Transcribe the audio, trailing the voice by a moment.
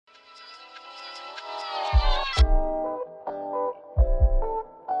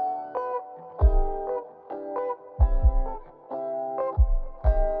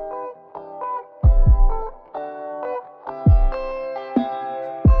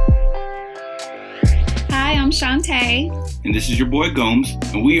I'm Shantae. And this is your boy Gomes,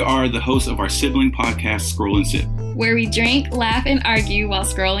 and we are the hosts of our sibling podcast, Scroll and Sip, where we drink, laugh, and argue while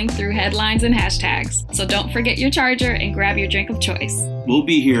scrolling through headlines and hashtags. So don't forget your charger and grab your drink of choice. We'll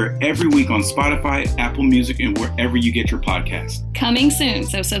be here every week on Spotify, Apple Music, and wherever you get your podcasts. Coming soon,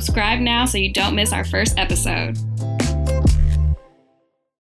 so subscribe now so you don't miss our first episode.